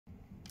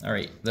All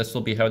right, this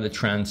will be how to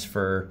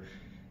transfer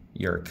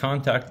your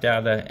contact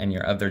data and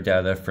your other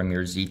data from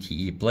your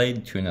ZTE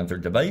blade to another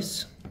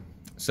device.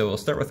 So we'll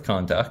start with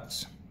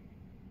contacts.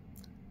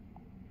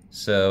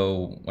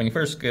 So when you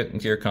first get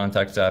into your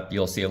contacts app,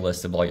 you'll see a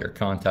list of all your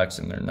contacts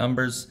and their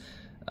numbers.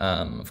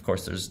 Of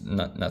course, there's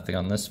nothing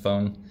on this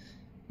phone.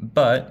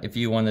 But if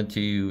you wanted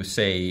to,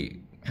 say,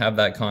 have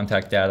that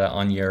contact data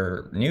on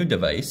your new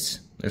device,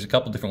 there's a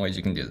couple different ways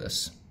you can do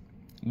this.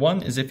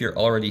 One is if you're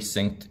already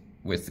synced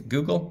with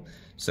Google.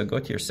 So go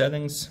to your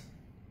settings,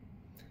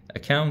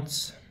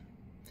 accounts,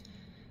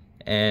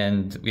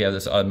 and we have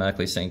this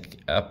automatically sync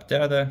app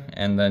data,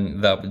 and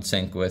then that would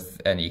sync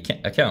with any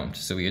account.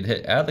 So we would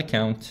hit add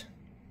account,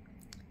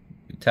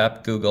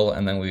 tap Google,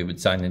 and then we would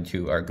sign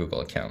into our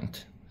Google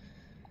account.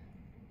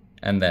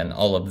 And then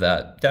all of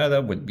that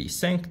data would be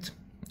synced.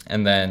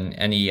 And then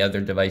any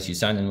other device you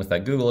sign in with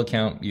that Google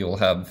account, you'll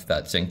have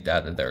that synced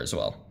data there as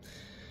well.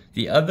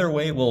 The other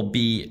way will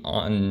be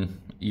on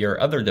your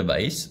other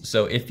device.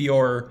 So if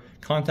your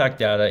contact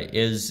data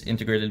is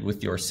integrated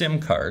with your SIM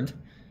card,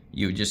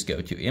 you would just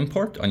go to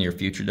import on your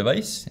future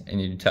device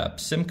and you'd tap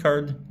SIM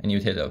card and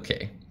you'd hit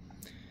OK.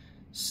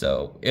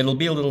 So it'll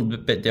be a little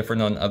bit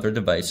different on other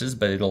devices,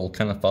 but it'll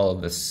kind of follow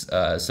this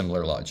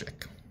similar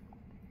logic.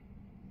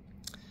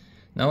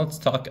 Now let's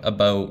talk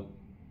about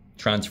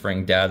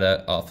transferring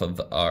data off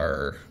of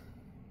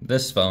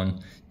this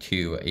phone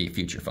to a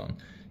future phone.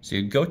 So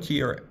you'd go to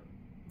your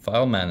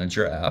File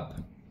Manager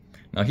app.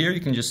 Now here you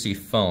can just see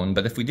phone,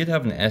 but if we did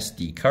have an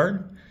SD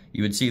card,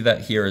 you would see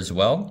that here as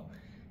well.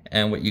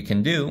 And what you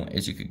can do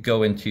is you could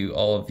go into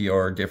all of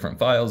your different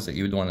files that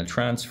you would want to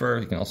transfer.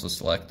 You can also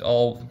select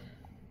all.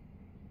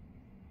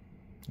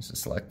 This is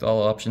select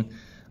all option.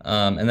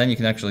 And then you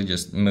can actually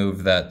just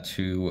move that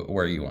to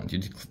where you want. You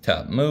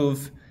tap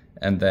move,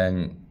 and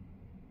then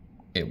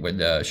it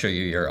would show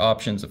you your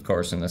options. Of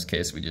course, in this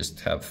case, we just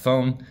have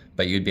phone,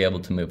 but you'd be able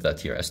to move that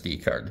to your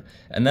SD card.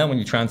 And then when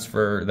you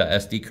transfer the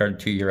SD card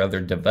to your other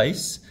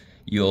device,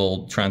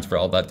 you'll transfer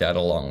all that data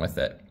along with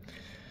it.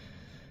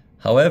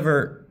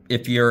 However,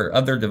 if your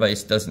other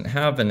device doesn't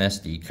have an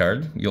SD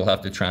card, you'll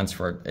have to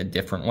transfer it a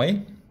different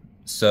way.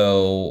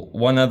 So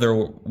one other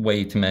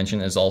way to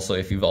mention is also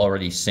if you've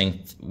already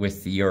synced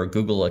with your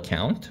Google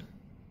account,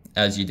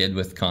 as you did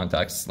with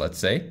contacts, let's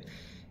say,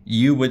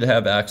 you would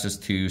have access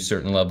to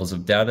certain levels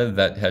of data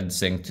that had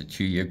synced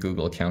to your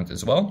Google account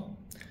as well.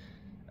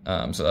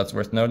 So that's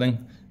worth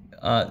noting.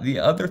 The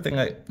other thing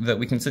that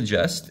we can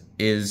suggest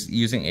is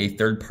using a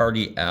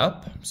third-party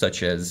app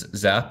such as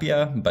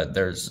Zappia, but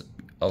there's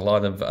a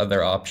lot of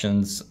other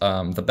options.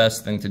 The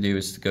best thing to do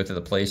is to go to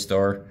the Play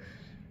Store.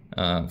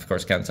 Of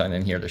course, can't sign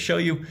in here to show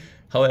you.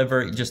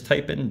 However, just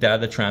type in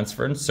data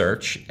transfer and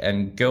search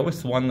and go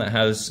with one that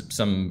has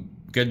some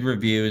good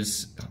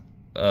reviews,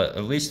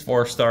 at least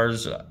 4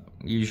 stars,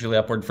 usually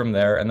upward from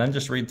there, and then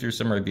just read through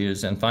some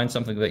reviews and find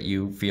something that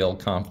you feel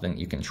confident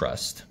you can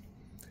trust.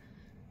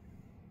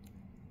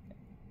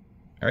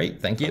 All right,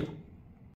 thank you.